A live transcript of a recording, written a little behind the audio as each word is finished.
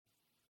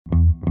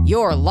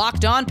Your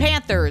Locked On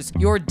Panthers,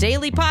 your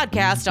daily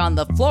podcast on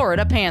the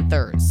Florida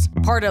Panthers.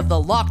 Part of the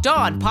Locked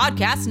On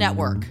Podcast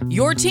Network,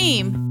 your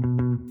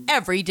team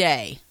every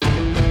day. And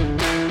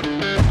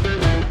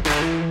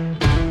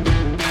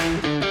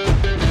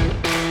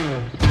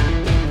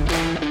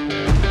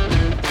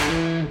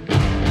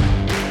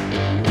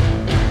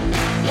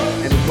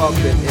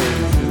welcome into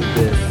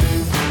this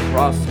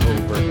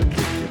crossover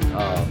edition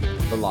of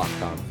the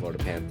Locked On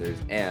Florida Panthers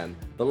and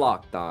the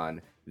Locked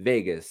On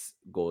Vegas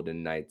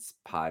Golden Knights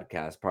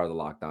podcast, part of the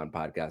Locked On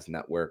Podcast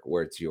Network,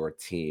 where it's your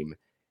team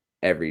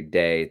every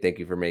day. Thank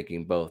you for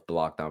making both the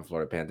Locked On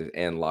Florida Panthers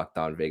and Locked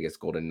On Vegas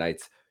Golden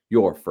Knights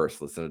your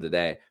first listen of the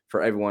day.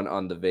 For everyone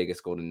on the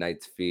Vegas Golden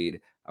Knights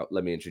feed,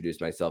 let me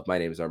introduce myself. My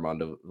name is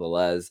Armando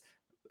Velez.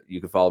 You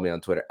can follow me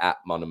on Twitter at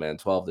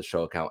MondoMan12, the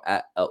show account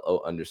at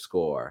LO_FLA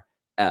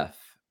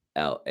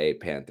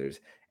Panthers.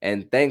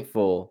 And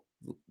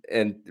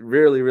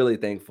really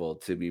thankful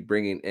to be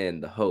bringing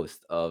in the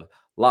host of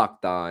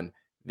Locked On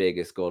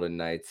Vegas Golden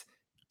Knights,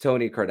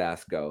 Tony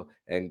Cardasco.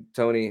 And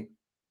Tony,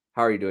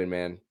 how are you doing,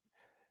 man?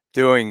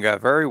 Doing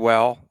very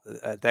well.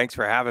 Thanks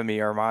for having me,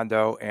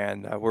 Armando.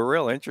 And we're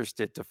real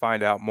interested to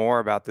find out more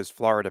about this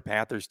Florida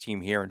Panthers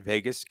team here in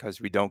Vegas, because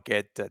we don't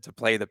get to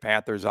play the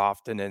Panthers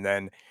often. And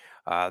then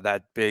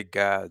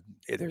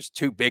there's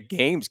two big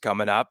games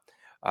coming up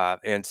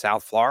in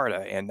South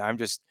Florida. And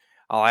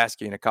I'll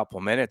ask you in a couple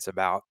of minutes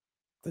about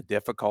the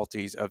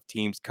difficulties of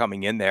teams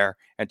coming in there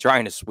and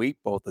trying to sweep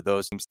both of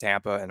those teams,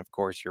 Tampa and, of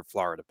course, your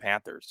Florida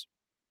Panthers.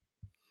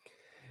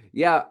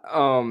 Yeah,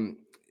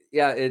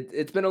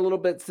 it's been a little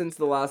bit since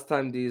the last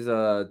time these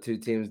two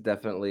teams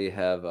definitely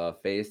have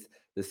faced.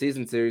 The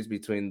season series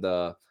between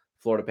the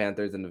Florida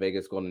Panthers and the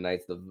Vegas Golden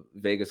Knights. The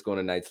Vegas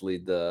Golden Knights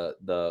lead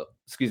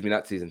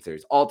not season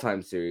series,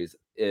 all-time series.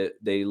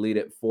 They lead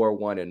it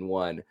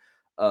 4-1-1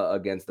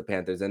 against the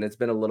Panthers, and it's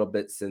been a little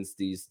bit since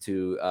these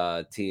two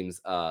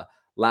teams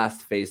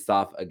last faced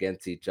off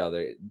against each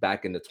other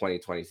back in the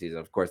 2020 season.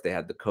 Of course, they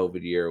had the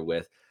COVID year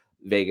with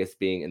Vegas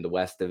being in the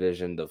West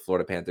Division, the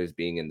Florida Panthers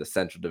being in the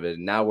Central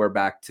Division. Now we're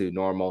back to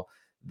normal.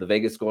 The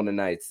Vegas Golden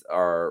Knights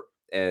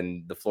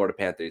and the Florida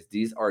Panthers.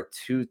 These are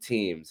two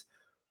teams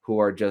who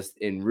are just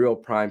in real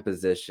prime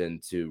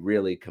position to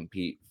really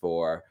compete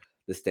for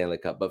the Stanley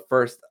Cup. But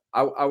first,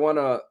 I want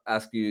to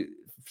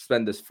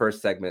spend this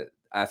first segment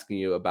asking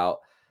you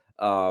about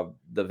the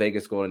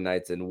Vegas Golden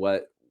Knights and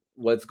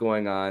what's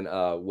going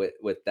on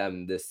with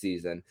them this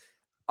season.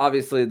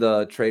 Obviously,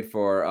 the trade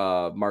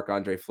for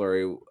Marc-Andre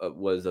Fleury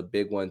was a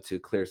big one to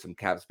clear some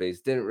cap space.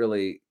 Didn't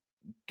really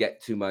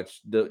get too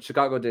much.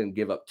 Chicago didn't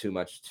give up too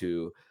much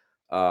to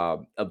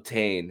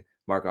obtain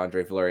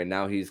Marc-Andre Fleury. And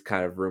now he's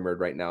kind of rumored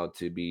right now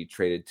to be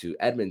traded to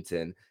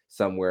Edmonton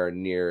somewhere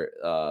near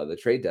the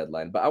trade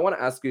deadline. But I want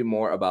to ask you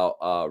more about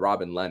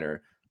Robin Lehner.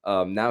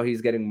 Now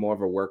he's getting more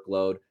of a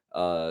workload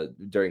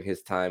during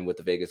his time with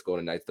the Vegas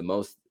Golden Knights, the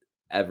most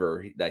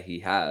ever that he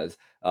has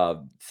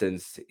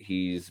since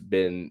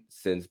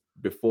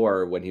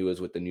before when he was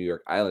with the New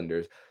York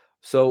Islanders.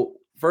 So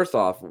first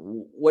off,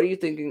 what are you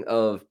thinking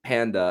of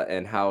Panda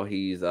and how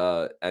he's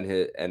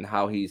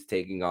how he's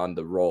taking on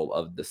the role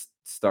of the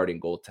starting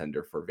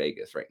goaltender for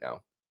Vegas right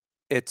now?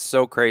 It's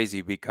so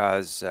crazy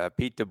because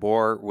Pete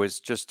DeBoer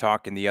was just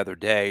talking the other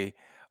day.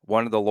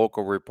 One of the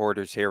local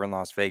reporters here in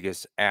Las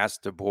Vegas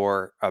asked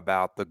DeBoer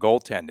about the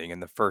goaltending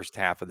in the first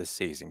half of the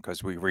season,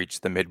 because we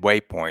reached the midway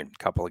point a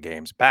couple of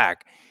games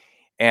back.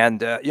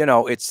 And,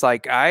 it's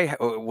like I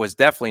was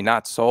definitely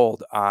not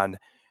sold on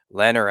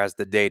Lehner as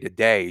the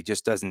day-to-day. He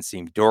just doesn't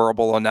seem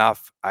durable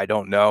enough. I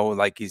don't know.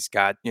 Like, he's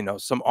got,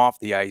 some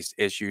off-the-ice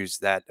issues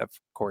that, of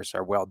course,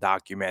 are well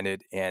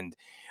documented. And,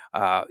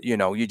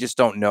 you just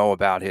don't know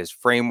about his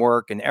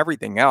framework and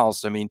everything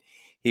else. I mean,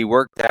 he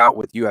worked out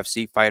with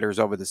UFC fighters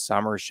over the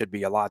summer, should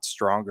be a lot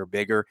stronger,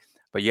 bigger,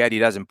 but yet he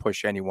doesn't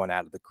push anyone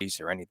out of the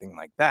crease or anything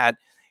like that.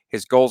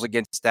 His goals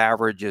against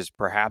average is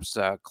perhaps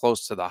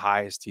close to the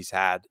highest he's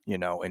had,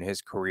 in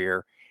his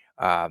career.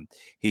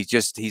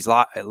 He's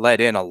let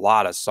in a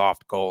lot of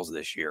soft goals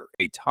this year,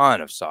 a ton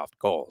of soft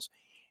goals.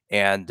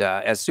 And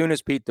as soon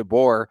as Pete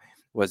DeBoer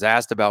was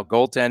asked about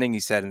goaltending, he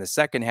said in the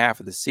second half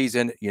of the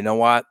season, you know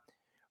what,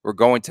 we're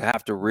going to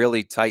have to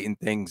really tighten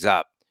things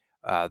up.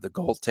 The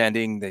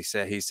goaltending,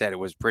 he said it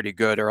was pretty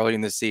good early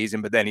in the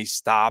season, but then he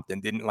stopped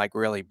and didn't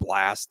really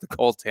blast the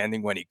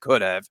goaltending when he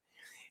could have.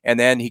 And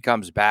then he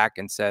comes back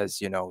and says,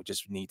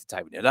 just need to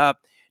tighten it up.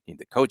 Need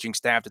the coaching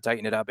staff to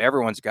tighten it up.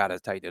 Everyone's got to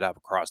tighten it up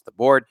across the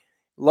board.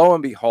 Lo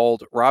and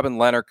behold, Robin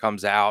Lehner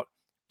comes out,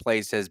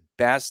 plays his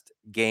best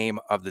game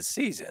of the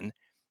season,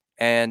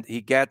 and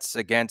he gets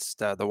against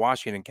the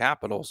Washington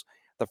Capitals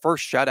the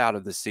first shutout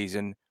of the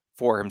season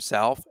for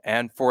himself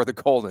and for the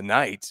Golden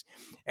Knights.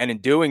 And in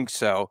doing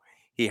so,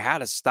 he had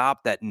to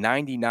stop that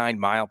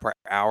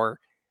 99-mile-per-hour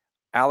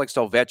Alex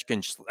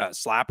Ovechkin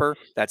slapper,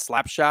 that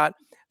slap shot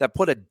that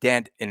put a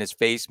dent in his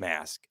face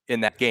mask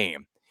in that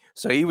game.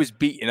 So he was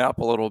beaten up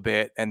a little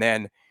bit, and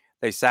then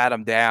they sat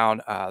him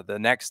down the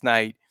next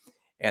night,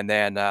 and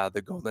then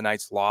the Golden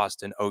Knights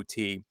lost in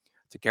OT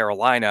to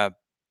Carolina,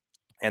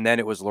 and then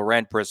it was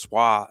Laurent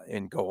Brossoit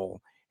in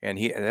goal, and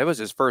that was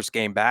his first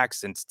game back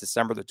since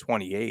December the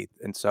 28th.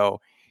 And so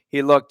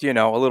he looked,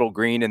 a little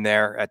green in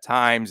there at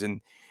times.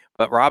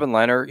 But Robin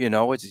Leonard,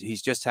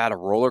 he's just had a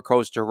roller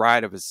coaster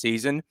ride of a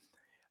season.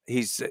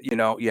 He's,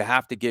 you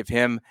have to give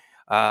him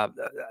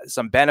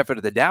some benefit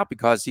of the doubt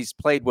because he's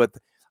played with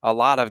a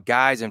lot of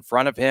guys in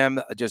front of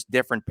him, just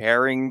different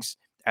pairings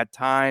at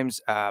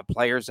times.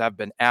 Players have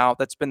been out.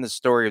 That's been the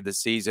story of the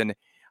season.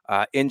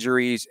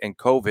 Injuries and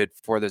COVID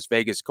for this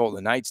Vegas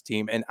Golden Knights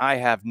team. And I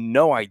have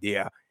no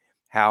idea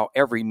how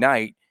every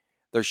night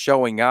they're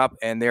showing up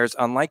and there's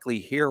unlikely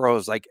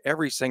heroes like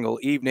every single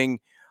evening.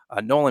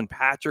 Nolan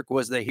Patrick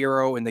was the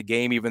hero in the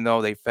game, even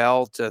though they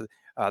fell to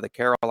the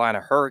Carolina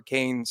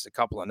Hurricanes a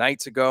couple of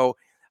nights ago.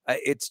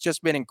 It's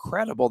just been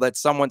incredible that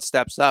someone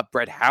steps up.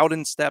 Brett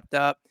Howden stepped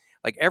up.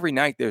 Like every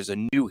night, there's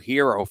a new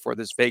hero for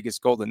this Vegas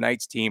Golden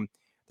Knights team.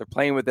 They're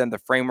playing within the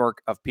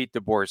framework of Pete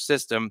DeBoer's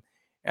system,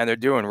 and they're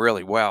doing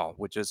really well,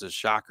 which is a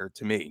shocker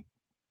to me.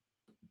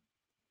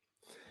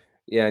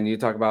 Yeah, and you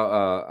talk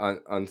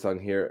about unsung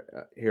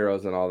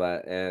heroes and all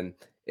that, and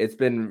it's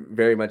been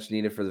very much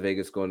needed for the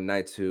Vegas Golden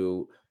Knights,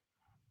 who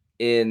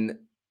in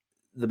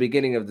the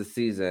beginning of the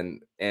season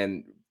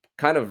and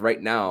kind of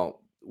right now,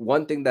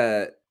 one thing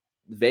that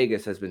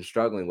Vegas has been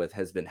struggling with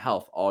has been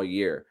health all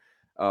year.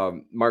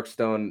 Mark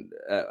Stone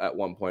at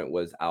one point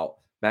was out.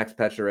 Max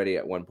Pacioretty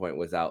at one point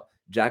was out.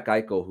 Jack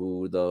Eichel,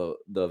 who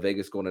the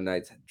Vegas Golden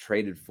Knights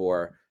traded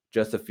for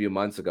just a few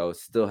months ago,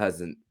 still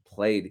hasn't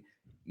played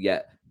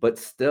yet. But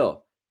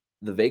still,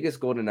 the Vegas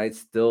Golden Knights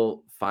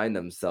still find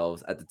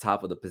themselves at the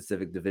top of the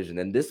Pacific Division.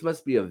 And this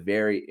must be a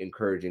very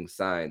encouraging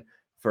sign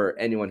for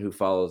anyone who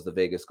follows the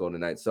Vegas Golden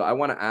Knights. So I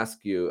want to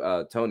ask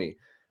you, Tony,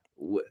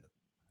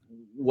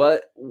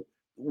 what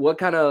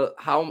kind of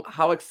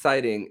how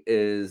exciting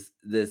is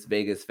this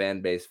Vegas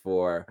fan base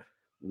for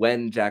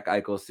when Jack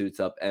Eichel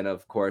suits up? And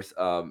of course,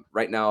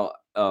 right now,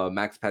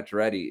 Max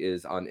Pacioretty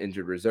is on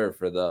injured reserve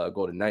for the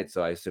Golden Knights,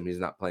 so I assume he's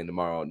not playing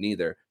tomorrow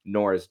neither,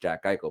 nor is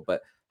Jack Eichel.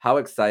 But how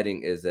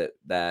exciting is it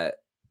that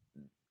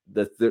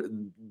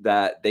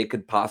that they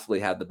could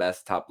possibly have the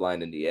best top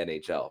line in the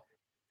NHL?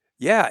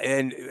 Yeah,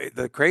 and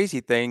the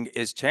crazy thing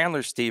is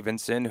Chandler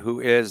Stevenson,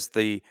 who is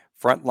the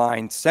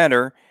frontline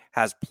center,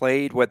 has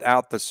played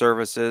without the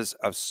services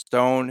of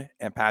Stone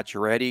and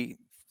Pacioretty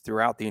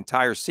throughout the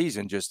entire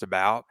season, just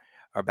about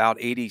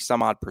 80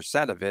 some odd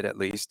percent of it at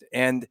least.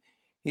 And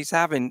he's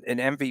having an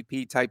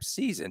MVP type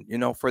season,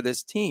 for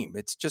this team.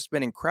 It's just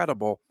been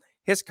incredible,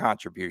 his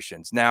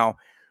contributions. Now,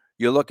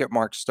 you look at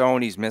Mark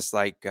Stone, he's missed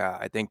I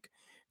think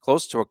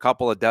close to a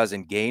couple of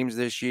dozen games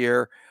this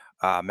year.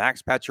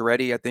 Max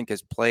Pacioretty, I think,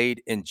 has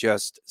played in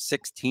just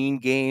 16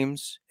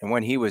 games. And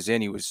when he was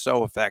in, he was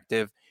so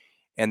effective.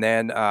 And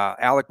then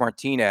Alec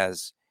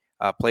Martinez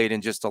played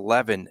in just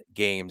 11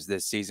 games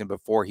this season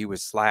before he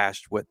was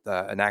slashed with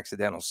an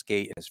accidental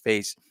skate in his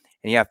face.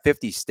 And he had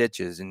 50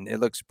 stitches, and it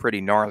looks pretty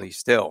gnarly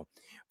still.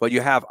 But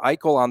you have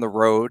Eichel on the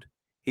road.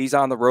 He's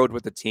on the road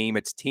with the team.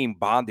 It's team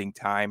bonding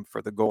time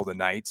for the Golden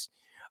Knights.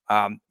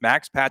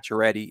 Max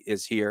Pacioretty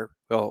is here.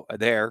 Well,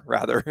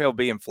 rather. He'll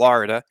be in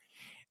Florida.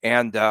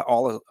 And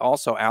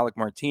also Alec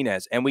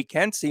Martinez. And we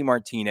can see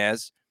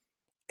Martinez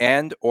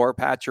and or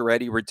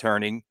Pacioretty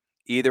returning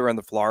either in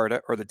the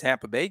Florida or the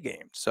Tampa Bay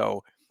game.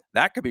 So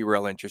that could be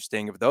real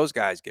interesting if those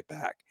guys get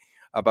back.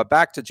 But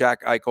back to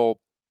Jack Eichel,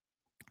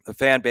 the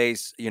fan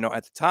base,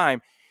 at the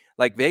time,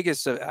 like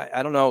Vegas,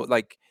 I don't know,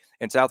 like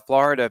in South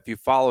Florida, if you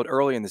followed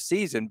early in the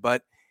season,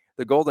 but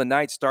the Golden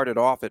Knights started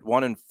off at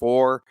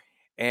 1-4,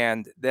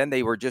 and then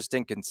they were just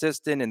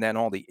inconsistent, and then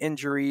all the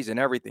injuries and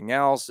everything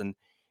else. And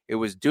it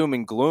was doom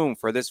and gloom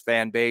for this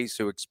fan base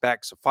who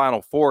expects a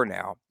Final Four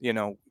now,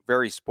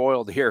 very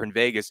spoiled here in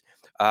Vegas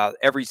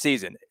every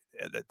season.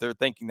 They're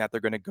thinking that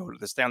they're going to go to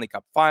the Stanley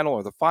Cup final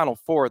or the Final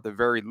Four at the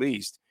very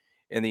least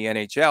in the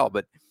NHL.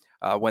 But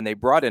when they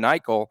brought in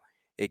Eichel,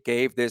 it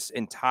gave this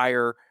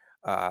entire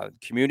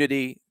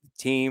community,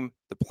 team,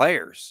 the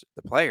players,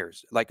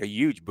 like a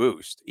huge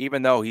boost.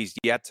 Even though he's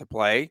yet to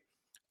play,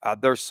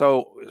 they're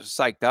so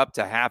psyched up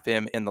to have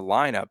him in the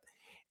lineup.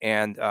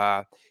 And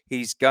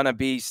he's going to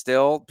be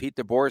still, Pete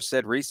DeBoer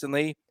said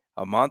recently,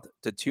 a month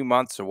to 2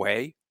 months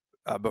away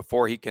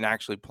before he can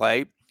actually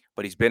play.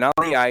 But he's been on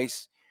the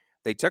ice.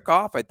 They took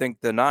off, I think,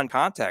 the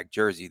non-contact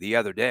jersey the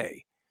other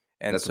day.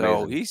 And That's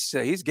so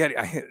amazing. he's getting,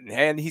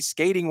 and he's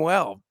skating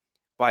well.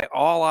 By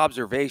all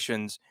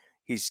observations,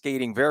 he's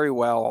skating very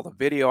well. All the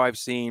video I've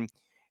seen,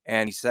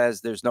 and he says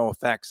there's no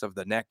effects of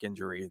the neck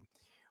injury.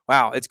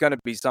 Wow, it's going to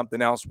be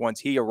something else once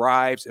he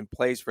arrives and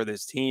plays for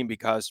this team,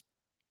 because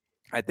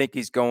I think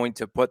he's going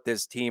to put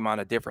this team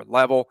on a different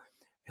level.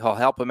 He'll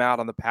help him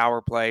out on the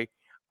power play.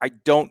 I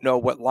don't know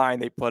what line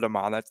they put him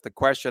on. That's the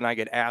question I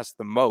get asked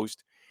the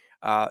most.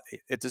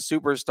 It's a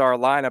superstar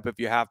lineup if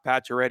you have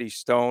Pacioretty,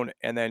 Stone,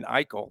 and then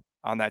Eichel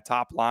on that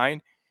top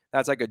line.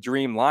 That's like a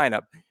dream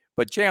lineup.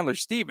 But Chandler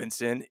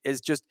Stevenson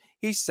is just,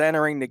 he's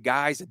centering the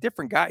guys, a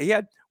different guy. He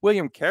had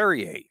William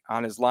Carrier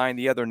on his line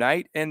the other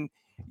night, and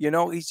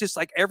he's just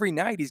like every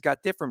night he's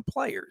got different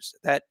players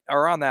that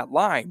are on that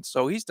line.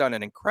 So he's done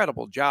an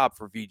incredible job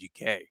for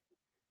VGK.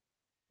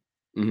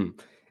 Mm-hmm.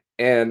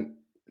 And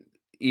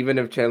even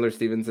if Chandler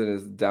Stevenson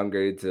is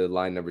downgraded to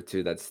line number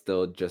 2, that's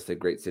still just a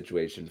great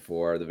situation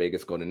for the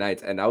Vegas Golden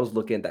Knights. And I was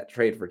looking at that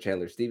trade for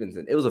Chandler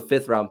Stevenson. It was a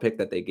 5th round pick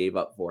that they gave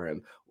up for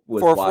him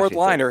with For a fourth Washington.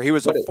 liner. He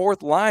was a What a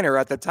fourth liner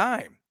at the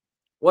time.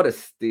 what a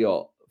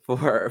steal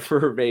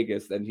for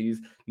Vegas, and he's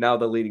now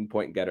the leading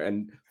point getter.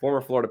 And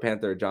former Florida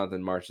Panther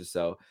Jonathan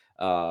Marchessault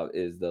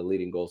is the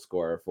leading goal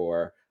scorer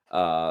for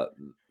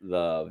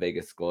the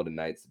Vegas Golden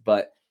Knights.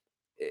 But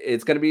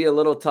it's going to be a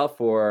little tough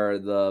for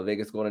the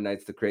Vegas Golden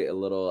Knights to create a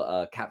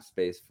little cap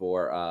space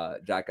for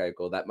Jack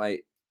Eichel. That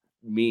might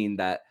mean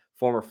that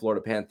former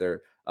Florida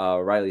Panther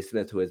Riley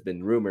Smith, who has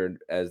been rumored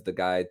as the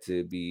guy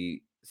to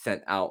be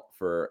sent out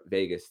for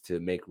Vegas to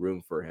make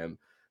room for him.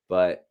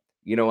 But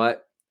you know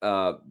what?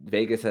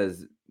 Vegas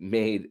has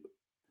made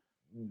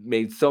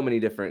so many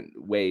different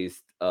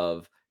ways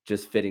of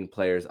just fitting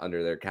players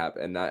under their cap,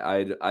 and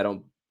I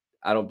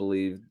don't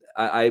believe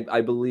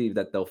I believe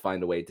that they'll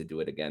find a way to do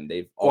it again.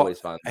 They've Well, always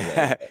found a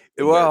way.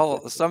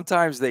 well,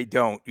 sometimes they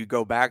don't. You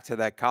go back to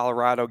that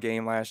Colorado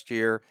game last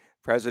year,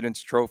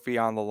 President's Trophy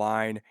on the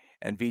line,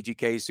 and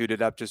VGK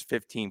suited up just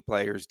 15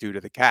 players due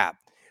to the cap.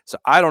 So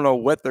I don't know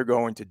what they're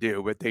going to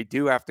do, but they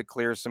do have to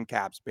clear some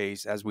cap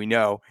space, as we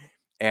know.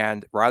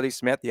 And Riley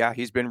Smith, yeah,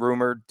 he's been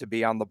rumored to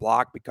be on the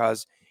block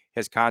because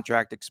his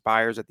contract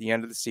expires at the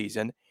end of the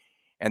season.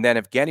 And then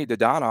Evgeny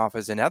Dodonov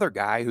is another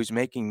guy who's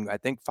making, I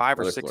think, 5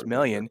 or 6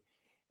 million.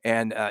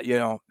 And,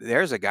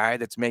 there's a guy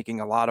that's making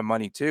a lot of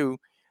money too,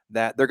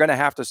 that they're going to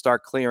have to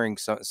start clearing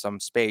some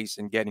space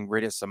and getting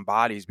rid of some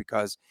bodies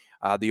because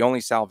the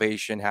only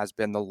salvation has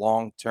been the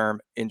long-term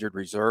injured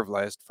reserve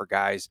list for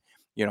guys,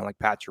 like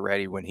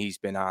Pacioretty when he's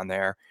been on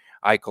there.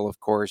 Eichel, of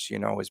course,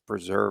 is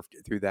preserved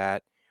through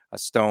that, a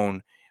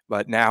Stone.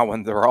 But now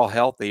when they're all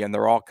healthy and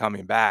they're all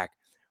coming back,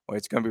 well,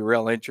 it's going to be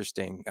real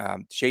interesting.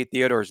 Shea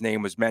Theodore's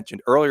name was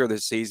mentioned earlier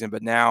this season,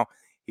 but now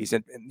he's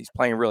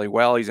playing really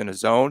well. He's in a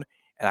zone.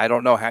 And I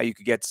don't know how you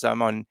could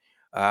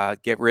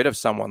get rid of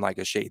someone like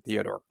a Shea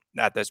Theodore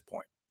at this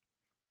point.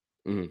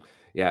 Mm-hmm.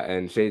 Yeah,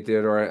 and Shea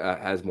Theodore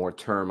has more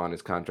term on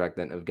his contract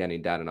than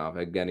Evgeny Dadonov.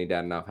 Evgeny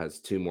Dadonov has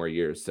 2 more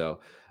years.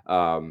 So,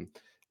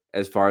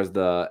 as far as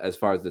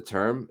the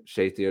term,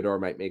 Shea Theodore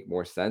might make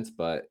more sense,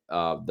 but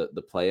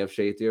the play of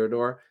Shea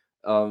Theodore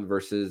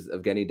versus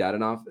Evgeny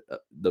Dadonov,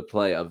 the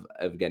play of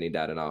Evgeny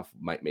Dadonov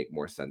might make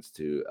more sense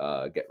to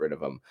get rid of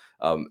him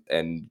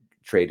and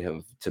trade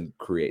him to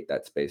create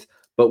that space.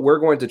 But we're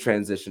going to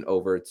transition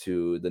over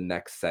to the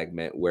next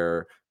segment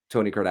where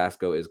Tony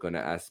Cardasco is going to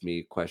ask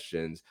me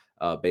questions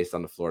based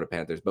on the Florida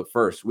Panthers. But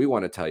first, we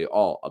want to tell you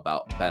all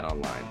about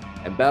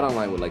BetOnline. And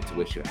BetOnline would like to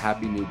wish you a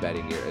happy new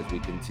betting year as we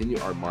continue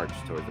our march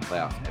towards the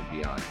playoffs and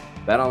beyond.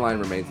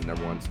 BetOnline remains the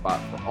 #1 spot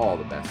for all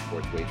the best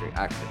sports wagering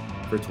action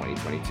for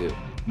 2022.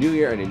 New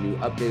year and a new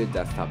updated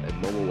desktop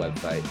and mobile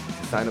website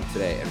to sign up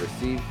today and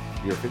receive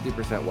your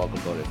 50% welcome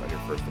bonus on your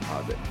first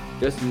deposit.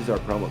 Just use our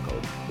promo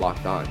code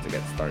LOCKEDON to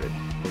get started.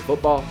 From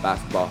football,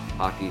 basketball,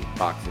 hockey,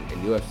 boxing,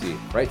 and UFC,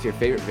 right to your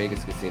favorite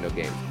Vegas casino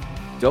games.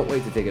 Don't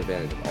wait to take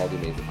advantage of all the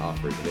amazing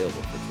offers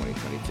available for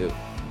 2022.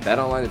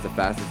 BetOnline is the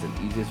fastest and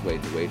easiest way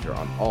to wager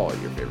on all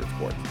your favorite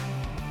sports.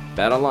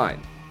 BetOnline,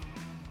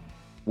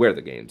 where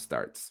the game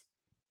starts.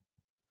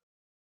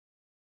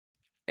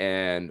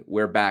 And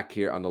we're back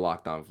here on the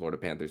Locked On Florida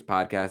Panthers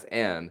podcast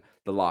and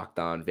the Locked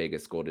On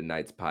Vegas Golden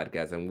Knights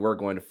podcast. And we're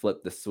going to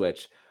flip the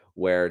switch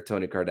where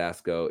Tony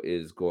Cardasco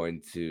is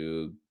going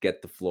to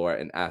get the floor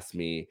and ask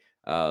me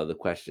the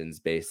questions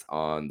based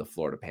on the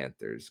Florida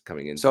Panthers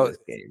coming into this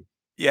game.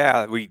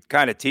 Yeah, we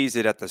kind of teased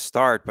it at the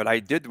start, but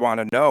I did want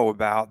to know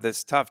about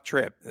this tough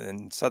trip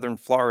in Southern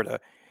Florida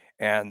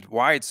and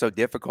why it's so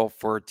difficult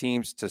for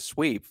teams to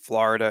sweep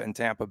Florida and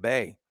Tampa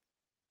Bay.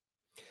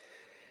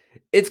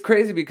 It's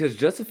crazy because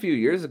just a few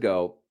years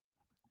ago,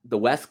 the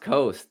West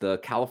Coast, the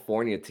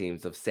California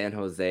teams of San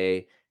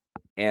Jose,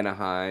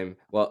 Anaheim,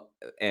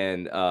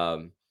 and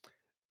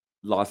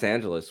Los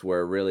Angeles,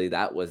 where really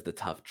that was the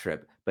tough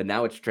trip. But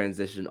now it's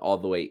transitioned all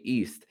the way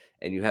east,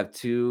 and you have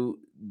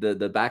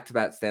the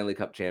back-to-back Stanley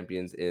Cup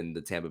champions in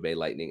the Tampa Bay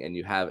Lightning, and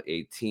you have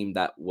a team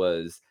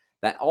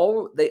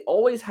they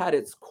always had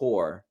its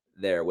core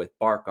there with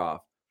Barkov,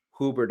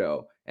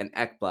 Huberdeau, and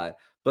Ekblad.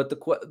 But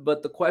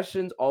the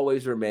questions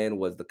always remain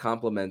was the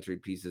complementary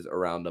pieces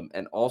around them,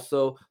 and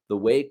also the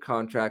way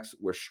contracts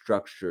were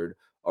structured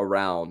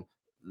around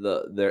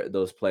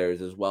those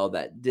players as well.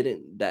 That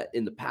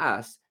in the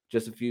past,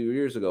 just a few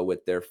years ago,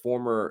 with their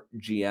former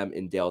GM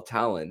in Dale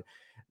Talon,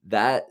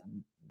 that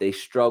they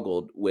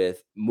struggled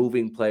with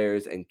moving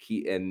players and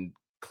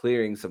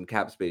clearing some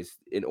cap space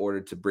in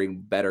order to bring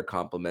better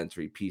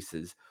complementary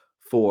pieces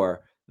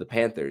for the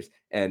Panthers.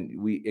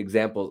 And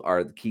examples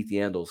are the Keith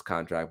Yandle's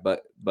contract,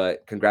 but by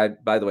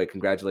the way,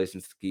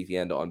 congratulations to Keith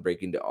Yandle on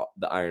breaking the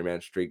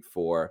Ironman streak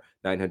for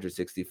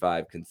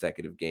 965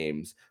 consecutive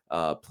games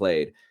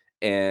played.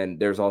 And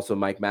there's also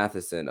Mike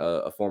Matheson,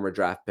 a former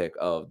draft pick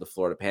of the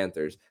Florida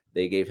Panthers.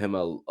 They gave him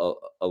a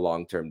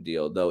long-term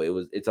deal, though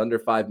it's under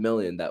 $5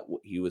 million that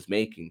he was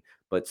making,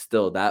 but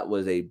still that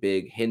was a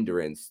big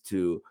hindrance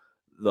to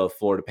the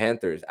Florida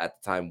Panthers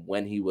at the time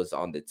when he was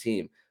on the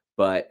team.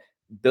 But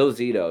Bill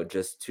Zito,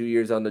 just 2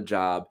 years on the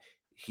job,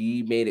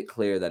 he made it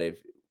clear that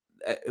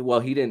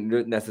well, he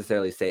didn't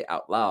necessarily say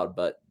out loud,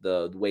 but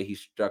the way he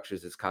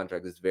structures his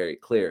contract is very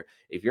clear.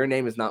 If your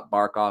name is not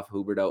Barkov,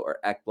 Huberdeau, or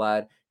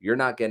Ekblad, you're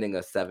not getting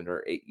a 7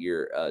 or 8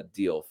 year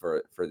deal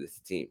for this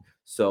team.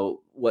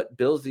 So what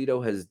Bill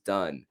Zito has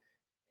done,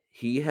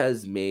 he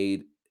has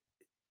made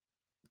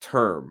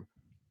term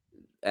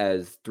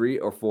as 3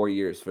 or 4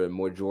 years for the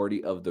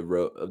majority of the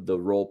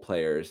role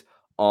players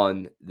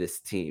on this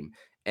team,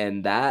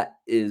 and that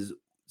is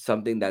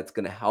something that's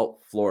going to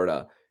help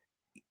Florida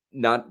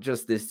not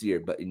just this year,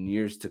 but in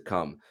years to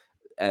come.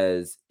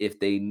 As if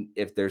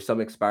there's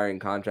some expiring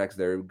contracts,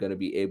 they're going to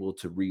be able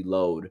to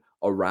reload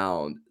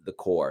around the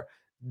core.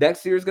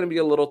 Next year is going to be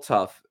a little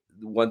tough.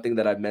 One thing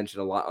that I've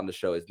mentioned a lot on the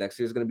show is next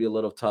year is going to be a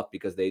little tough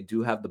because they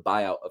do have the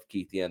buyout of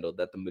Keith Yandel,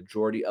 that the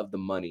majority of the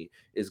money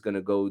is going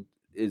to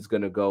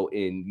go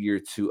in year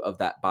 2 of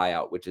that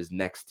buyout, which is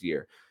next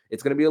year.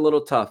 It's going to be a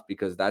little tough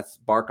because that's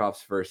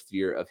Barkov's first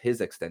year of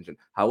his extension.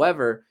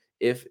 However,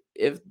 if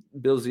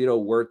Bill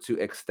Zito were to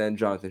extend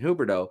Jonathan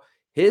Huberdeau,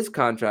 his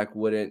contract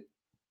wouldn't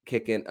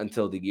kick in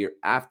until the year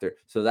after.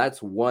 So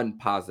that's one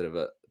positive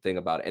thing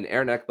about it. And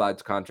Aaron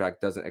Ekblad's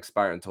contract doesn't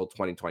expire until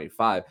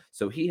 2025.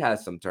 So he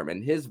has some term,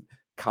 and his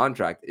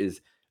contract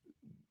is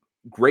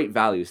great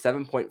value,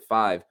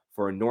 7.5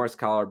 for a Norris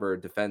caliber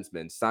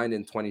defenseman, signed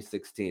in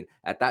 2016.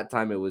 At that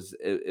time, it was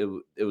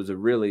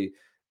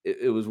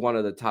one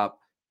of the top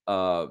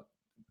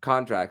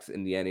contracts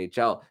in the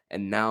NHL.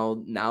 And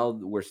now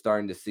we're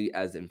starting to see,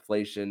 as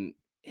inflation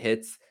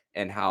hits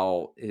and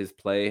how his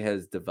play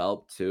has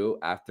developed too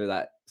after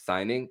that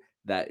signing,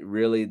 that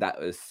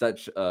was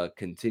such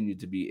continued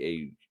to be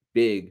a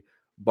big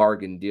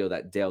bargain deal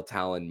that Dale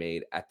Talon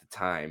made at the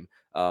time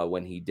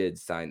when he did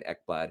sign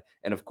Ekblad.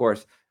 And of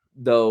course,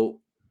 though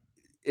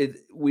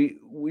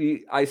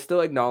I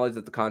still acknowledge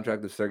that the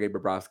contract of Sergei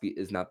Bobrovsky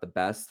is not the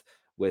best,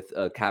 with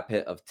a cap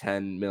hit of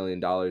 $10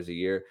 million a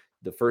year.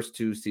 The first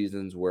 2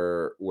 seasons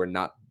were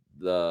not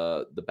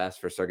the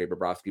best for Sergei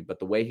Bobrovsky, but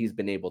the way he's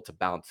been able to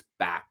bounce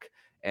back,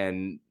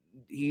 and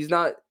he's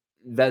not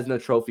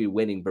Vezina Trophy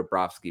winning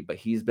Bobrovsky, but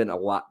he's been a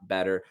lot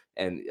better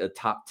and a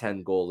top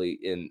 10 goalie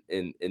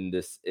in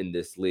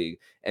this league.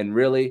 And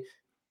really,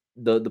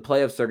 the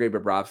play of Sergei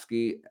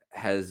Bobrovsky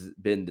has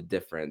been the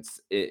difference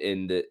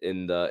in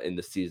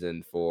the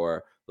season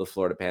for the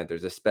Florida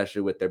Panthers,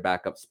 especially with their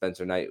backup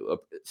Spencer Knight,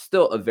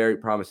 still a very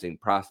promising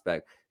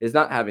prospect, is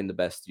not having the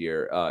best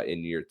year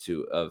in year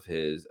 2 of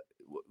his,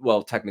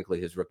 well,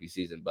 technically his rookie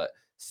season, but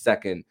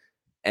second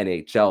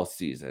NHL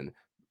season.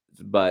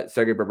 But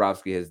Sergei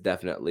Bobrovsky has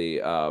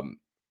definitely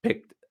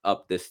picked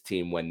up this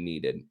team when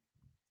needed.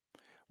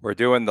 We're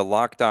doing the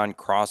Locked On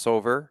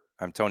crossover.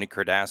 I'm Tony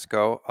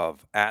Cardasco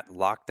of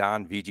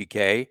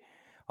 @LockedOnVGK,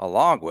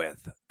 along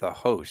with the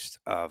host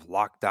of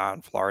Locked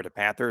On Florida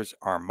Panthers,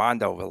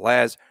 Armando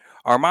Velez.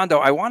 Armando,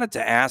 I wanted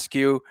to ask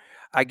you,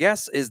 I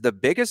guess, is the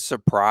biggest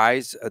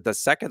surprise the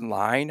second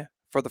line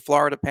for the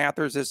Florida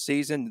Panthers this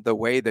season, the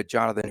way that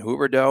Jonathan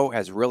Huberdeau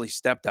has really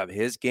stepped up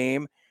his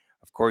game?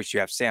 Of course, you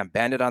have Sam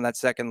Bennett on that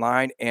second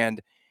line,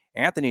 and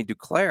Anthony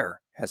Duclair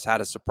has had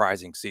a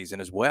surprising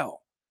season as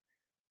well.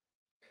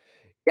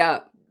 Yeah,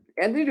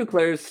 Anthony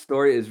Duclair's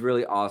story is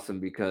really awesome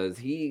because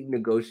he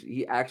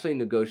actually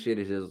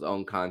negotiated his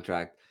own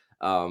contract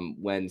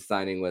when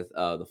signing with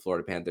the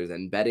Florida Panthers,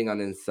 and betting on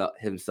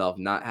himself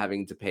not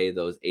having to pay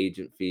those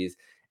agent fees.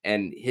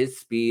 And his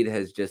speed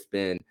has just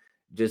been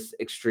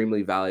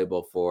extremely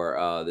valuable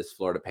for this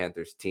Florida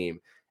Panthers team.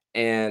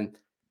 And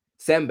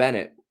Sam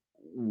Bennett,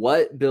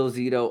 what Bill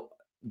Zito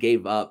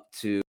gave up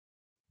to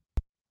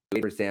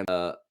for Sam,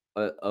 a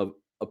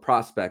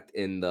prospect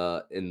in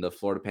the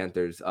Florida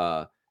Panthers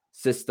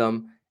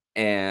system,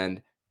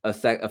 and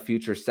a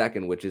future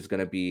second, which is going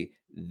to be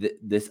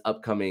this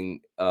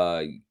upcoming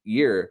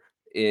year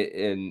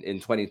in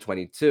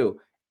 2022,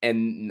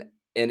 and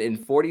in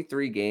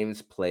 43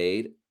 games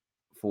played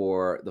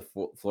for the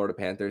Florida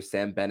Panthers,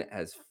 Sam Bennett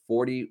has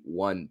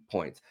 41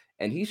 points,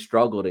 and he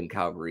struggled in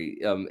Calgary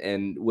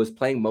and was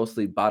playing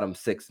mostly bottom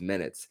 6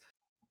 minutes.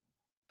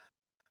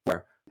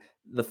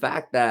 The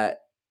fact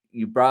that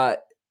you brought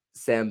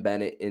Sam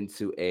Bennett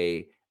into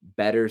a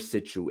better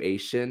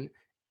situation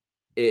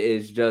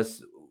is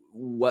just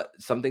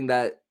something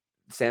that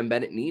Sam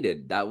Bennett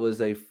needed. That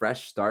was a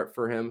fresh start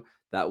for him.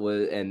 That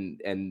was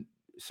and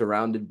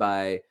surrounded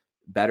by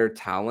better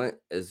talent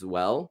as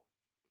well.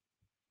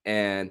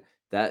 And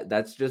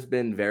that's just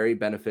been very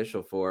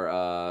beneficial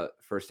for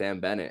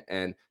Sam Bennett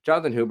and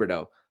Jonathan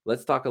Huberdeau.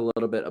 Let's talk a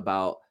little bit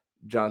about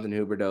Jonathan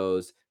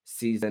Huberdeau's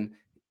season.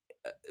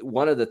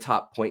 One of the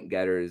top point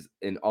getters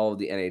in all of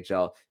the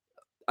NHL.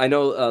 I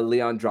know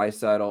Leon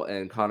Draisaitl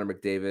and Connor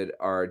McDavid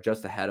are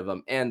just ahead of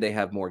them, and they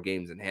have more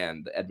games in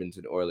hand. The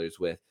Edmonton Oilers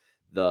with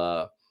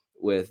the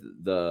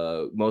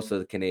most of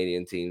the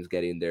Canadian teams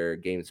getting their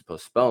games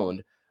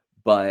postponed,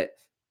 but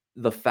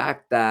the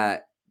fact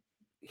that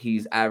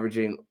he's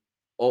averaging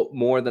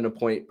more than a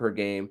point per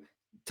game,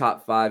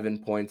 top 5 in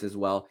points as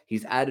well.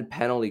 He's added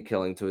penalty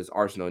killing to his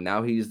arsenal.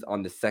 Now he's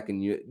on the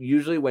second.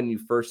 Usually, when you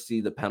first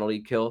see the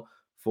penalty kill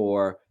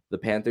for the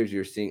Panthers,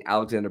 you're seeing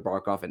Alexander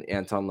Barkov and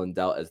Anton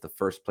Lundell as the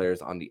first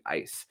players on the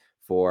ice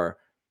for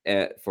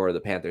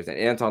the Panthers. And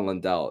Anton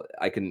Lundell,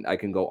 I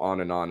can go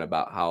on and on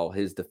about how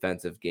his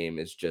defensive game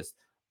is just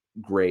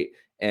great.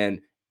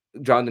 And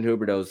Jonathan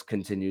Huberdeau's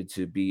continued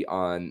to be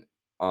on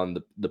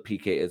the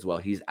PK as well.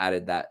 He's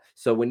added that.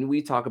 So when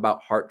we talk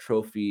about Hart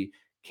Trophy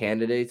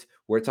candidates,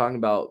 we're talking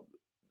about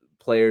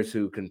players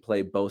who can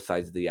play both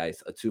sides of the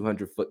ice, a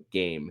 200-foot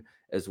game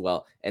as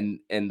well. And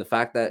the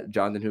fact that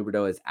Jonathan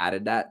Huberdeau has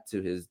added that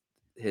to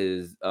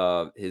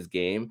his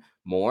game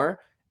more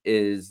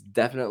is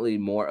definitely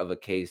more of a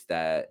case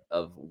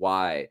of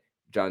why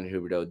John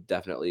Huberdeau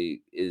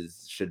definitely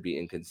should be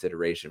in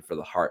consideration for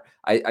the Hart.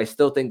 I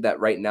still think that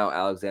right now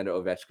Alexander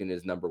Ovechkin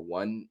is number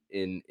one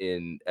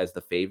in as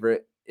the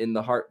favorite in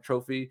the Hart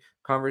Trophy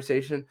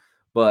conversation,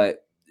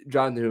 but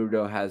Jonathan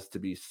Huberdeau has to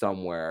be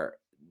somewhere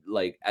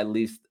like at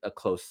least a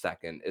close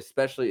second,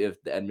 especially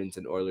if the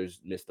Edmonton Oilers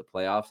miss the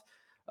playoffs.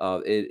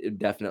 It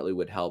definitely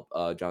would help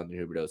Jonathan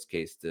Huberdeau's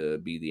case to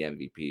be the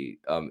MVP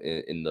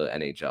in the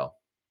NHL.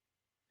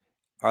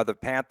 Are the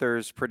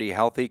Panthers pretty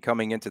healthy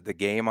coming into the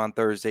game on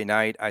Thursday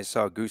night? I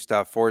saw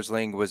Gustav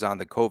Forsling was on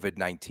the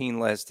COVID-19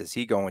 list. Is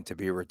he going to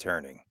be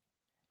returning?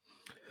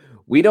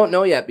 We don't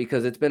know yet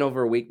because it's been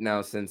over a week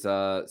now since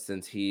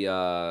he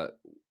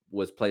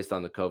was placed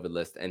on the COVID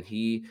list, and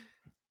he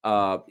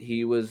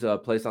was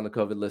placed on the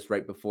COVID list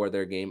right before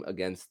their game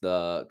against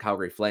the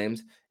Calgary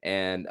Flames.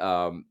 And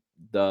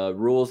the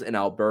rules in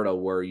Alberta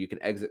were you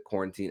can exit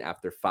quarantine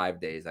after 5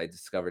 days. I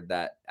discovered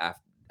that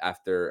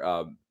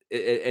after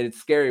it's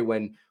scary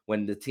when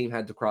the team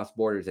had to cross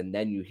borders and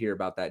then you hear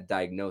about that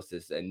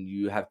diagnosis and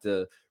you have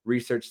to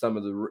research some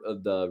of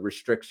the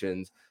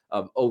restrictions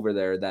over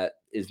there that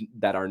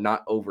are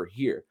not over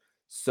here.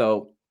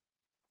 So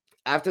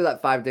after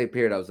that 5-day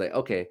period, I was like,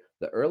 okay,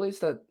 the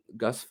earliest that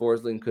Gus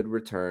Forsling could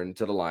return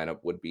to the lineup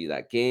would be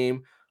that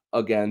game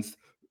against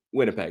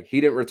Winnipeg.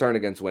 He didn't return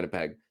against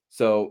Winnipeg.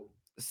 So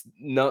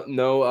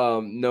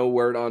no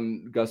word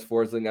on Gus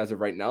Forsling as of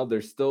right now.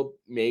 There's still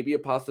maybe a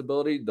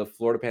possibility. The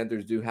Florida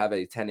Panthers do have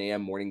a 10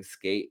 a.m. morning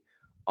skate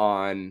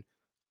on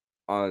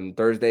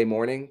Thursday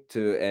morning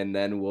and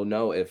then we'll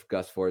know if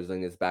Gus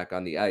Forsling is back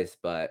on the ice.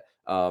 But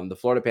the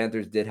Florida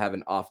Panthers did have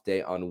an off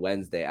day on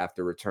Wednesday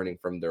after returning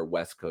from their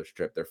West Coast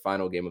trip. Their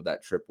final game of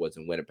that trip was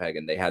in Winnipeg,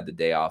 and they had the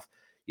day off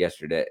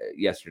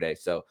yesterday.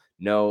 So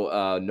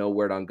no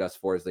word on Gus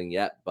Forsling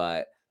yet.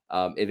 But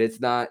if it's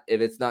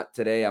not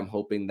today, I'm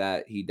hoping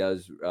that he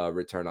does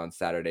return on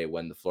Saturday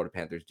when the Florida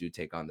Panthers do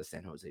take on the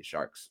San Jose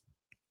Sharks.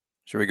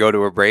 Should we go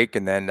to a break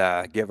and then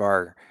give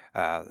our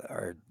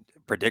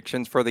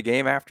predictions for the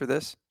game after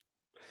this?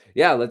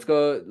 Yeah, let's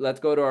go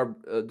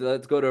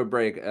to a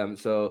break.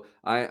 So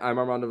I'm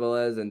Armando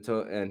Velez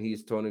and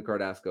he's Tony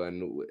Cardasco,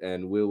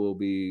 and we will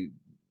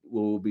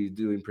be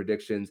doing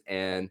predictions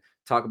and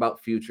talk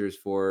about futures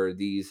for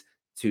these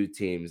two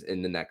teams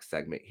in the next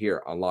segment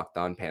here on Locked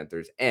On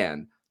Panthers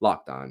and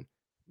Locked On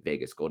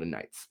Vegas Golden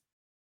Knights.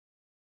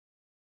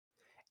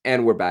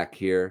 And we're back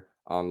here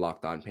on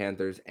Locked On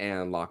Panthers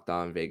and Locked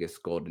On Vegas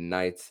Golden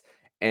Knights.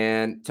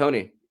 And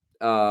Tony,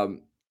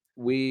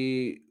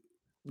 we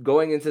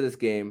going into this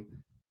game,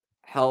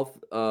 health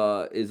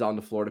is on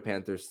the Florida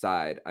Panthers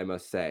side, I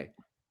must say,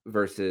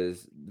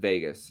 versus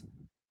Vegas.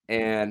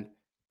 And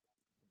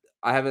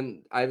I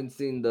haven't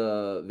seen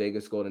the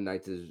Vegas Golden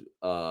Knights'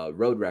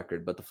 road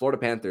record, but the Florida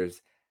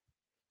Panthers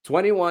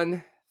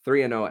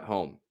 21-3-0 at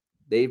home.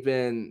 They've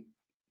been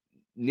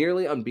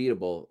nearly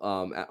unbeatable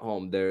at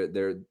home.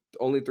 They're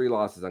only 3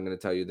 losses. I'm going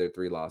to tell you their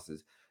 3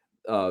 losses.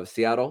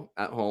 Seattle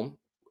at home,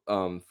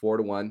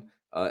 4-1,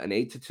 an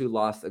 8-2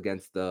 loss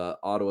against the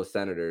Ottawa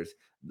Senators.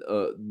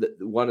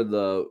 One of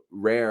the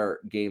rare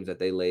games that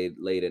they laid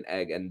an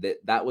egg, and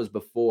that was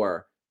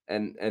before.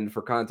 And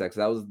for context,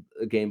 that was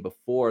a game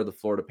before the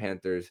Florida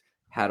Panthers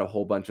had a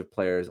whole bunch of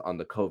players on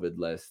the COVID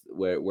list,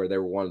 where they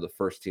were one of the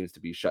first teams to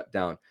be shut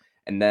down.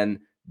 And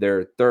then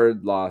their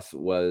third loss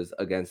was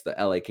against the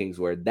LA Kings,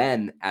 where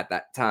then at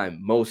that time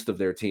most of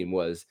their team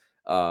was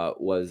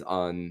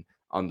on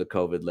the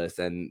COVID list.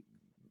 And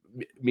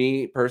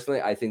me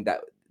personally, I think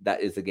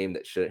that is a game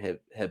that should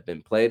have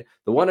been played.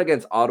 The one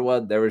against Ottawa,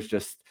 there was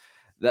just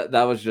that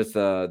was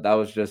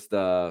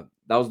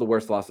the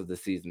worst loss of the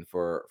season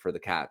for the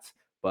Cats.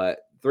 But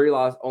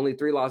only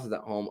 3 losses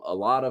at home, a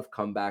lot of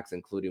comebacks,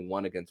 including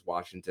one against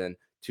Washington,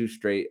 2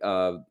 straight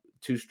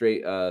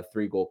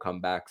 3-goal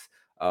comebacks.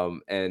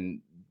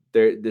 And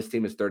this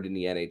team is third in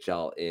the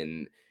NHL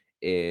in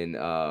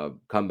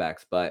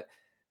comebacks, but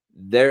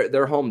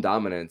their home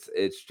dominance,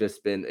 it's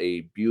just been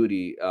a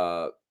beauty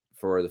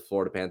for the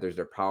Florida Panthers.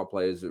 Their power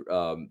play is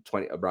around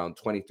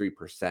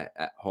 23%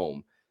 at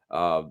home.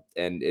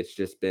 And it's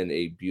just been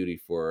a beauty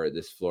for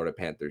this Florida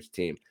Panthers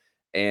team.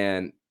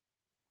 And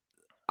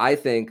I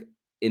think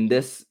in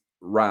this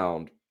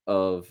round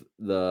of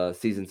the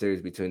season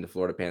series between the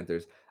Florida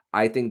Panthers,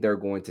 I think they're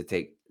going to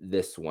take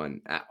this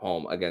one at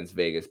home against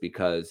Vegas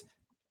because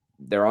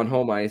they're on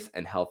home ice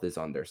and health is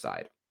on their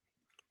side.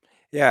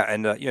 Yeah,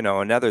 and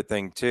another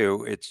thing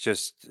too, it's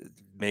just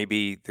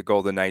maybe the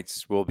Golden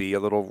Knights will be a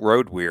little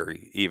road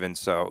weary. Even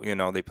so,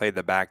 they played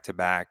the back to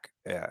back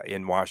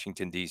in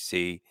Washington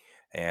D.C.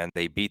 and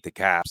they beat the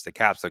Caps. The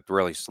Caps looked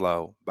really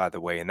slow, by the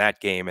way, in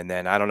that game, and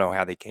then I don't know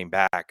how they came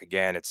back.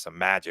 Again, it's some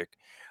magic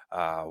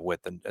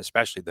with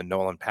especially the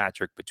Nolan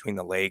Patrick between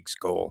the legs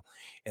goal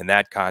in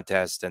that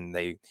contest, and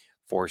they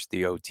forced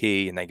the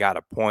OT and they got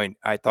a point.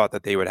 I thought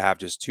that they would have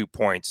just 2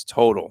 points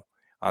total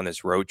on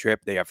this road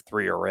trip. They have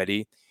 3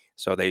 already.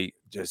 So they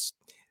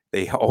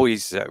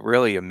always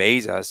really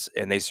amaze us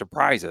and they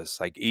surprise us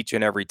like each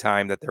and every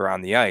time that they're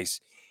on the ice.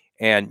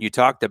 And you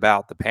talked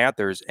about the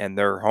Panthers and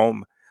their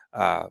home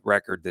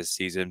record this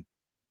season.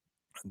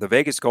 The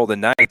Vegas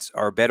Golden Knights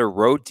are a better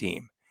road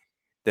team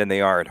than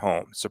they are at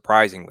home,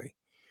 surprisingly.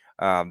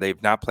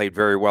 They've not played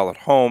very well at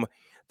home.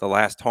 The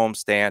last home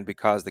stand,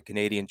 because the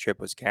Canadian trip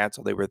was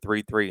canceled, they were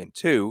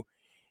 3-3-2.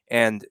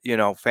 And,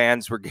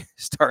 fans were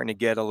starting to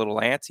get a little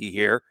antsy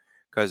here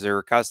because they're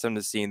accustomed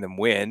to seeing them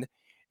win.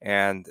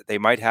 And they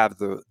might have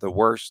the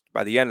worst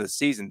by the end of the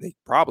season. They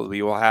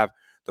probably will have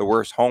the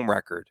worst home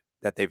record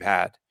that they've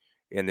had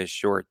in this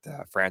short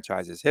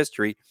franchise's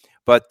history.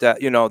 But,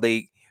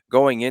 they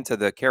going into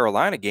the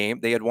Carolina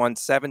game, they had won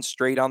 7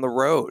 straight on the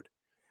road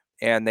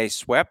and they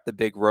swept the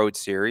big road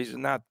series.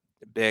 Not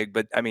big,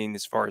 but I mean,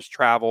 as far as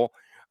travel,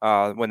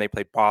 when they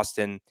played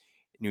Boston,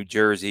 New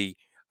Jersey,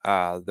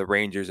 the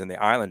Rangers and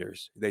the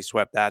Islanders, they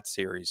swept that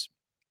series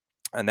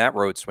and that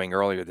road swing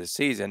earlier this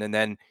season. And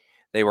then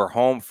they were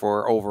home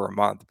for over a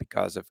month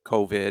because of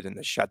COVID and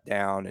the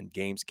shutdown and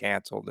games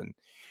canceled and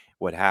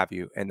what have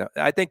you. And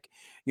I think,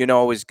 it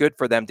was good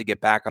for them to get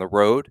back on the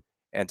road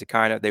and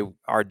to they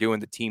are doing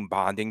the team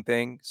bonding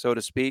thing, so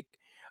to speak.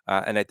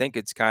 And I think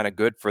it's kind of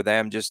good for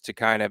them just to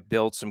kind of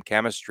build some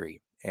chemistry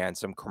and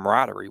some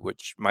camaraderie,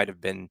 which might have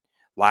been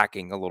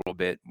lacking a little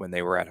bit when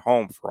they were at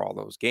home for all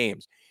those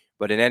games.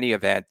 But in any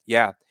event,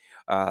 yeah.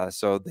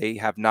 So they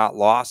have not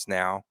lost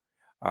now,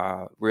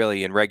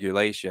 really in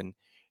regulation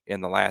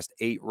in the last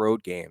 8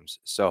 road games.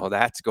 So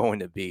that's going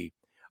to be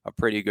a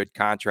pretty good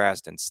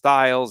contrast in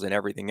styles and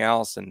everything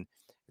else. And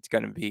it's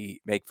going to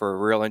make for a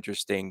real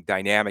interesting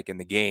dynamic in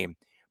the game.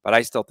 But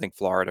I still think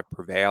Florida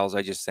prevails.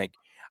 I just think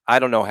I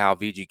don't know how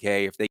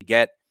VGK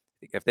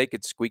if they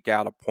could squeak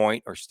out a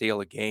point or steal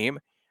a game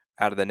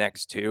out of the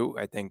next 2,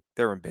 I think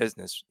they're in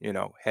business,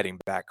 heading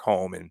back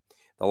home and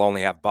they'll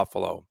only have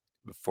Buffalo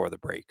before the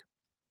break.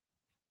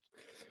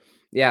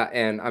 Yeah,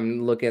 and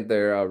I'm looking at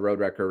their road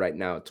record right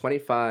now.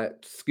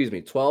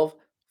 12,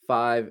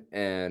 5,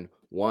 and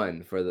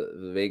 1 for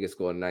the Vegas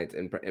Golden Knights.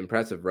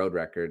 Impressive road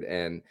record,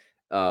 and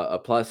a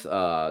plus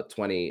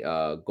 20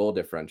 goal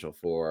differential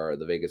for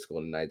the Vegas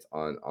Golden Knights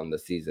on the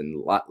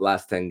season.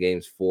 Last 10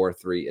 games,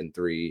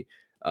 4-3-3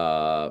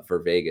 for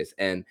Vegas.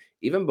 And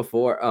even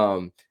before,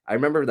 I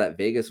remember that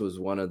Vegas was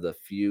one of the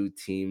few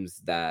teams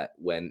that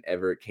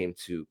whenever it came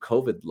to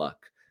COVID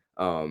luck,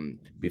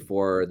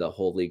 before the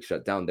whole league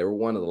shut down, they were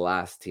one of the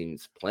last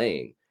teams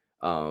playing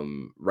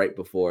right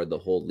before the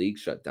whole league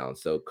shut down.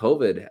 So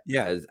COVID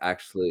Yeah. has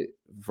actually,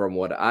 from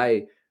what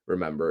I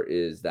remember,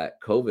 is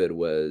that COVID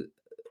was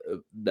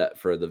that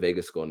for the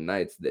Vegas Golden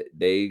Knights, that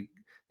they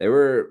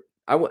were,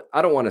 I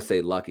don't want to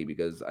say lucky,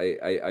 because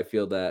I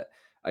feel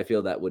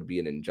that would be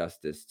an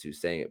injustice to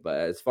saying it. But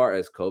as far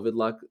as COVID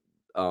luck,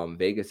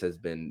 Vegas has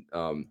been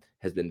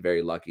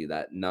very lucky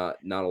that not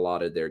a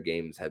lot of their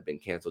games have been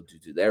canceled due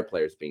to their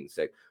players being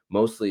sick.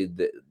 Mostly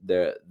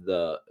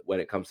the when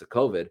it comes to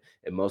COVID,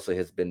 it mostly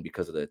has been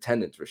because of the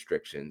attendance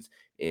restrictions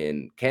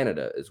in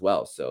Canada as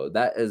well. So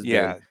that has been,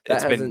 Yeah,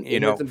 it's been,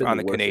 it hasn't been on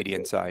the the worst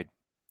Canadian situation. side.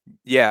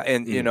 Yeah,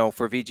 and Mm.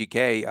 for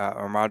VGK,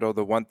 Armando,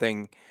 the one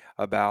thing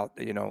about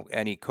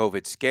any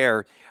COVID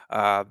scare,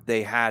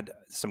 they had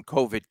some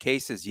COVID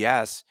cases,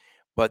 yes,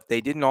 but they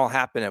didn't all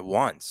happen at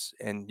once,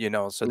 and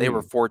so they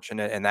were Mm.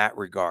 fortunate in that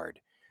regard.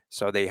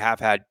 So they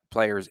have had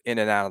players in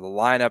and out of the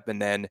lineup,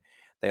 and then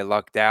they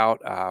lucked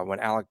out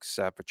when Alex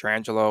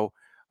Petrangelo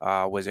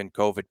was in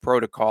COVID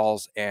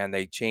protocols, and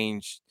they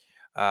changed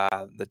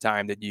the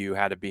time that you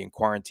had to be in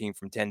quarantine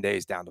from 10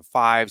 days down to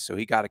 5. So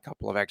he got a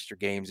couple of extra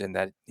games in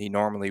that he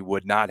normally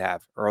would not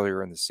have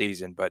earlier in the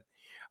season. But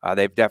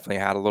they've definitely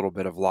had a little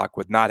bit of luck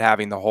with not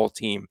having the whole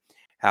team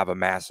have a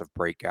massive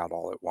breakout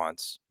all at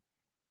once.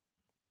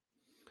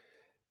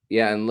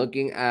 Yeah, and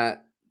looking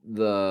at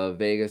the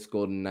Vegas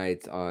Golden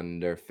Knights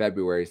on their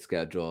February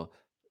schedule,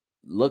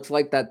 looks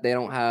like that they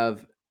don't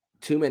have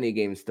too many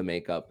games to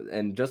make up.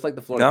 And just like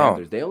the Florida No,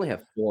 Panthers, they only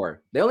have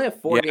 4. They only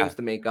have 4 yeah, games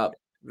to make up.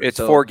 it's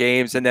So 4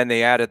 games, and then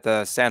they added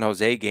the San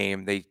Jose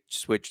game. They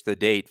switched the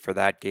date for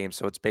that game,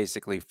 so it's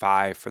basically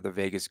 5 for the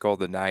Vegas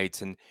Golden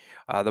Knights. And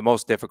the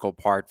most difficult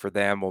part for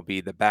them will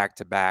be the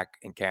back-to-back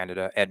in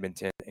Canada,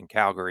 Edmonton and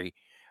Calgary.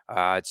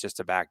 It's just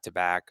a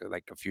back-to-back,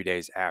 like a few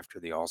days after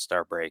the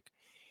All-Star break.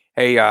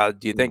 Hey,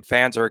 do you think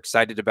fans are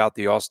excited about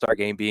the All-Star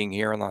game being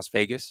here in Las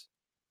Vegas?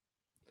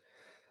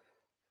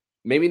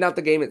 maybe not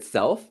the game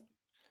itself,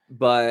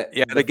 but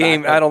Yeah, the the fact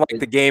game. I that don't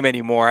like the game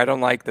anymore. I don't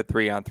like the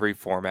 3-on-3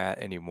 format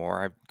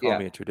anymore. Call yeah,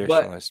 me a but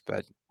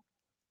traditionalist,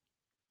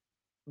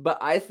 but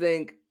I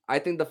think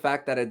the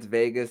fact that it's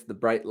Vegas, the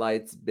bright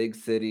lights, big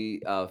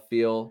city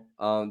feel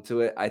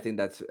to it, I think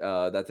that's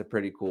a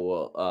pretty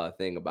cool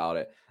thing about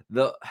it.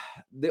 The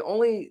the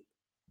only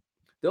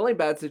the only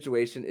bad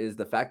situation is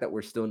the fact that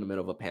we're still in the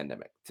middle of a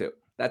pandemic too.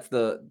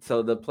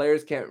 So the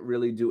players can't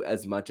really do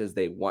as much as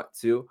they want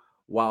to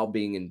while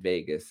being in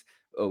Vegas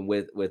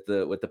with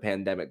the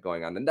pandemic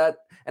going on.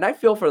 And I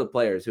feel for the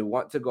players who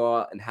want to go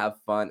out and have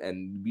fun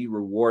and be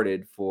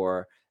rewarded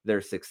for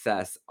their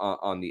success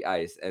on the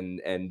ice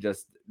and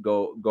just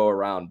go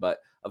around. But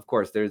of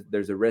course,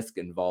 there's a risk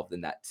involved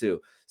in that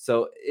too.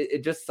 So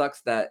it just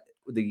sucks that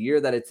the year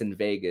that it's in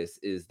Vegas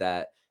is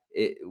that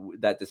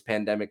this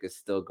pandemic is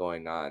still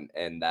going on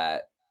and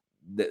that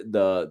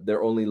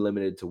they're only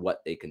limited to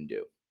what they can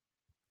do.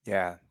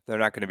 yeah, they're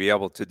not going to be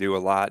able to do a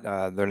lot.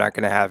 They're not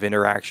going to have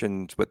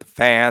interactions with the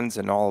fans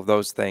and all of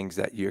those things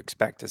that you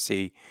expect to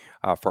see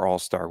for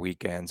All-Star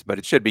weekends. But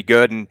it should be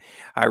good, and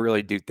I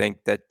really do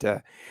think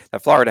that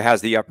Florida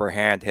has the upper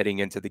hand heading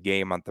into the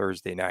game on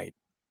Thursday night.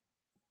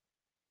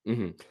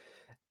 hmm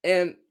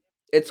And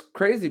it's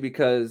crazy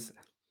because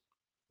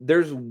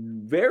there's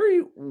very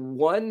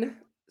one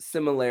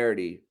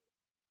similarity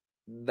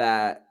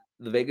that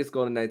the Vegas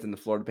Golden Knights and the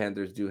Florida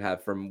Panthers do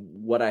have from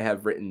what I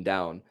have written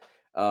down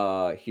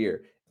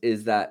here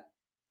is that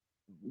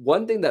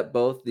one thing that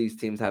both these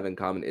teams have in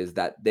common is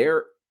that they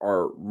are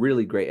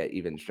really great at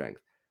even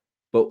strength.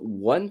 But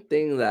one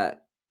thing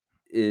that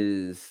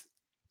is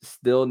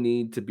still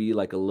need to be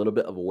like a little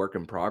bit of a work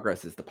in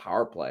progress is the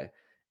power play.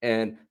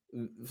 And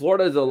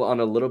Florida is on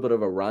a little bit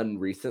of a run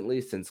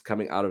recently since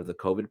coming out of the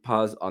COVID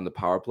pause on the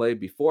power play.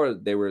 Before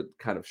they were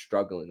kind of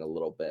struggling a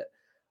little bit.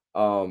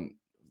 Um,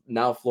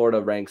 Now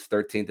Florida ranks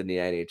 13th in the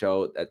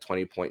NHL at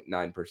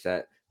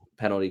 20.9%.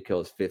 Penalty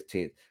kills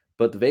 15th.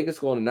 But the Vegas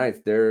Golden Knights,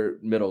 they're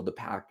middle of the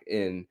pack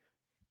in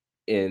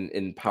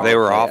They power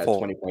were play at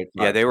awful.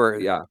 Yeah, 20.5. they were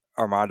Yeah.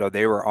 Armando,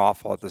 they were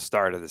awful at the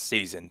start of the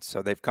season.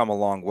 So they've come a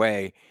long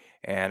way.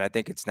 And I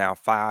think it's now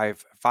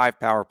five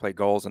power play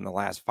goals in the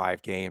last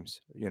 5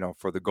 games,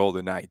 for the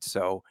Golden Knights.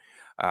 So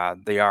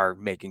they are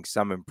making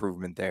some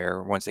improvement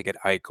there once they get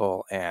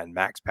Eichel and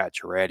Max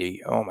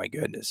Pacioretty. Oh my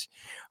goodness.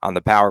 On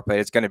the power play,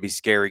 it's going to be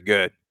scary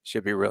good.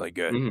 Should be really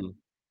good. Mhm.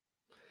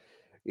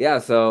 Yeah,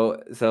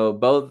 so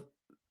both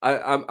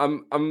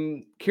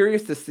I'm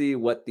curious to see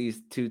what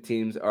these two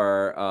teams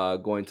are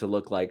going to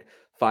look like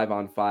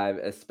 5-on-5,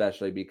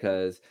 especially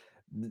because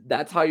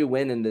that's how you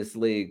win in this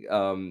league.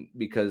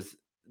 Because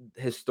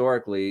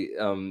historically,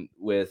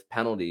 with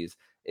penalties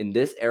in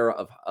this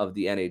era of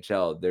the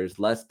NHL, there's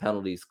less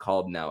penalties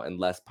called now and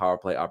less power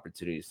play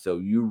opportunities. So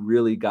you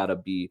really got to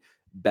be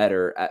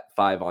better at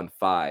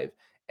 5-on-5,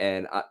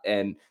 and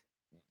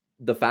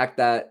the fact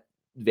that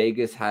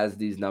Vegas has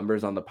these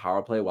numbers on the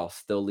power play while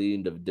still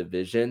leading the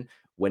division,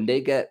 when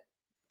they get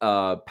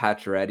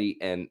Pacioretty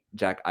and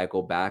Jack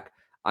Eichel back,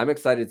 I'm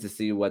excited to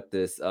see what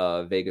this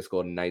Vegas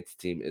Golden Knights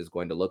team is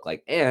going to look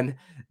like. And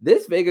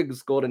this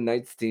Vegas Golden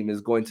Knights team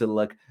is going to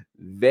look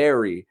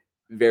very,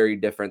 very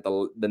different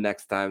the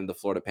next time the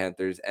Florida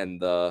Panthers and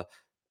the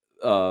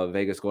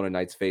Vegas Golden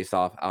Knights face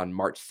off on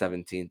March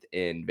 17th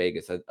in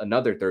Vegas,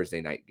 another Thursday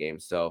night game.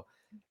 So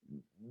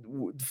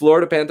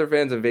Florida Panther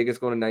fans and Vegas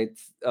Golden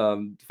Knights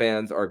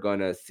fans are going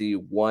to see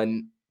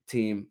one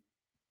team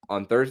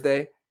on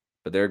Thursday,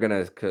 but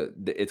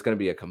it's going to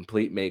be a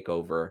complete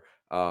makeover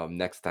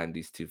next time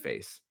these two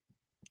face.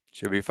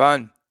 Should be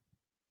fun.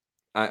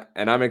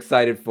 And I'm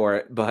excited for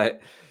it.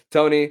 But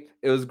Tony,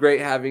 it was great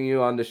having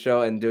you on the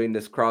show and doing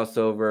this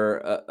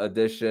crossover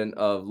edition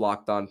of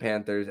Locked On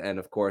Panthers and,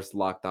 of course,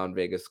 Locked On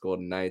Vegas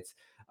Golden Knights.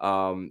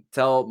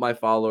 Tell my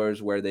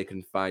followers where they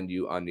can find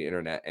you on the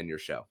internet and your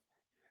show.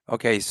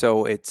 Okay,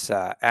 so it's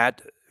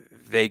at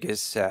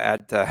Vegas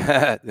at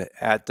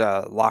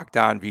Locked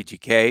On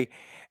VGK,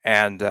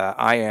 and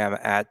I am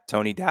at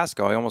Tony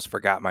Dasco. I almost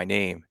forgot my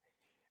name,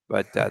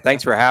 but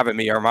thanks for having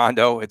me,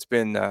 Armando. It's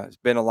been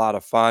a lot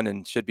of fun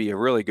and should be a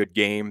really good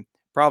game.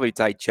 Probably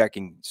tight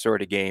checking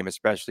sort of game,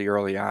 especially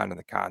early on in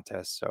the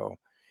contest. So,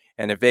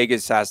 and if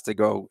Vegas has to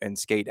go and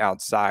skate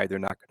outside, they're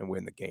not going to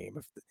win the game.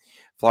 If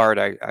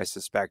Florida, I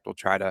suspect, will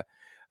try to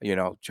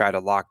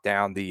lock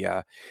down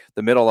the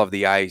middle of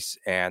the ice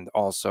and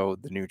also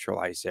the neutral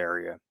ice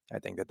area. I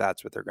think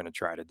that's what they're going to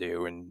try to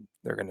do, and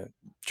they're going to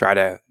try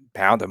to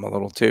pound them a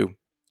little too.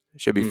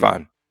 It should be Mm.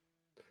 fun.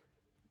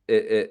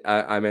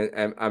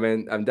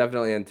 I'm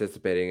definitely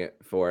anticipating it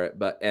for it.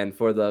 But and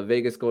for the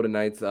Vegas Golden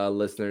Knights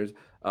listeners,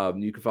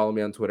 you can follow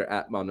me on Twitter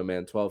at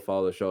MondoMan12.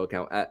 Follow the show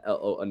account at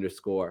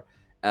LO_FLA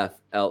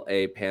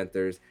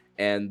Panthers.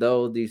 And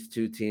though these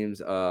two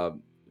teams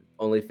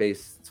only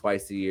face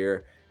twice a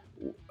year,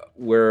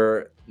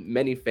 where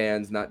many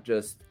fans, not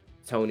just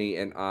Tony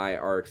and I,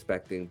 are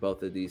expecting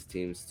both of these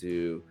teams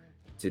to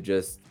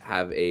just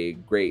have a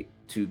great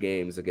 2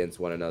 games against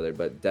one another,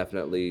 but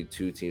definitely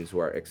two teams who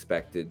are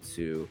expected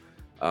to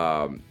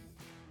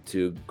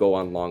go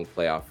on long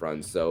playoff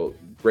runs. So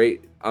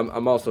great.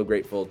 I'm also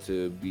grateful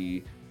to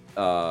be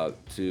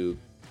to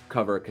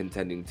cover a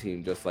contending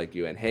team just like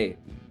you. And hey,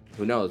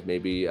 who knows?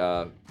 Maybe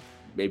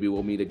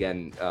we'll meet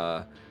again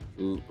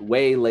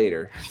way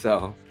later.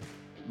 So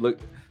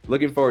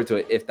looking forward to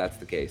it if that's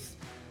the case.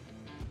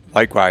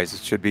 Likewise,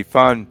 it should be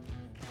fun.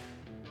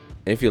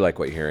 If you like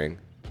what you're hearing,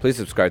 please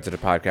subscribe to the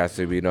podcast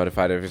to be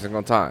notified every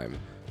single time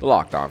the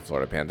Locked On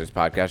Florida Panthers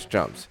podcast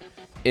jumps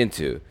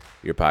into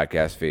your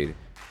podcast feed.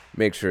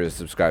 Make sure to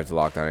subscribe to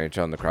Locked On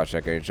NHL and the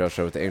Crosscheck NHL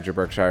show with Andrew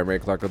Berkshire and Ray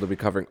Clark. They'll be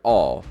covering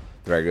all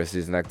the regular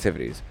season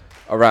activities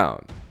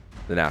around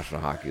the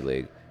National Hockey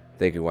League.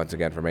 Thank you once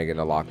again for making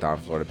the Locked On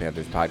Florida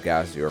Panthers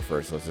podcast your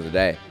first listen of the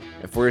day.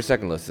 And for your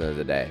second listen of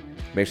the day,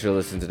 make sure to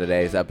listen to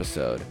today's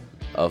episode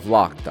of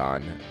Locked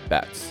On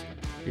Bets,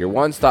 your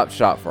one-stop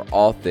shop for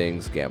all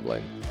things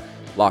gambling.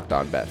 Locked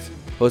On Bets,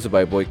 hosted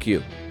by Boy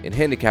Q and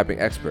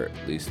handicapping expert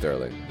Lee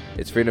Sterling.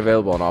 It's free and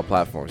available on all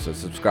platforms, so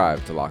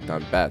subscribe to Locked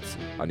On Bets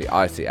on the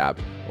Odyssey app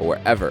or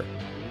wherever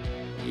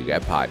you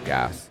get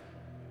podcasts.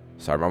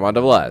 Sorry,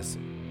 Armando Velez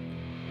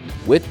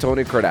with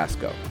Tony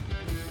Cardasco.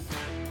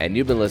 And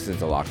you've been listening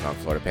to Locked On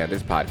Florida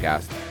Panthers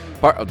podcast,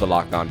 part of the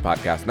Locked On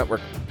Podcast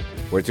Network,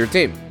 where it's your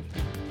team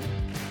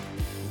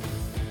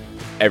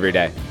every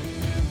day.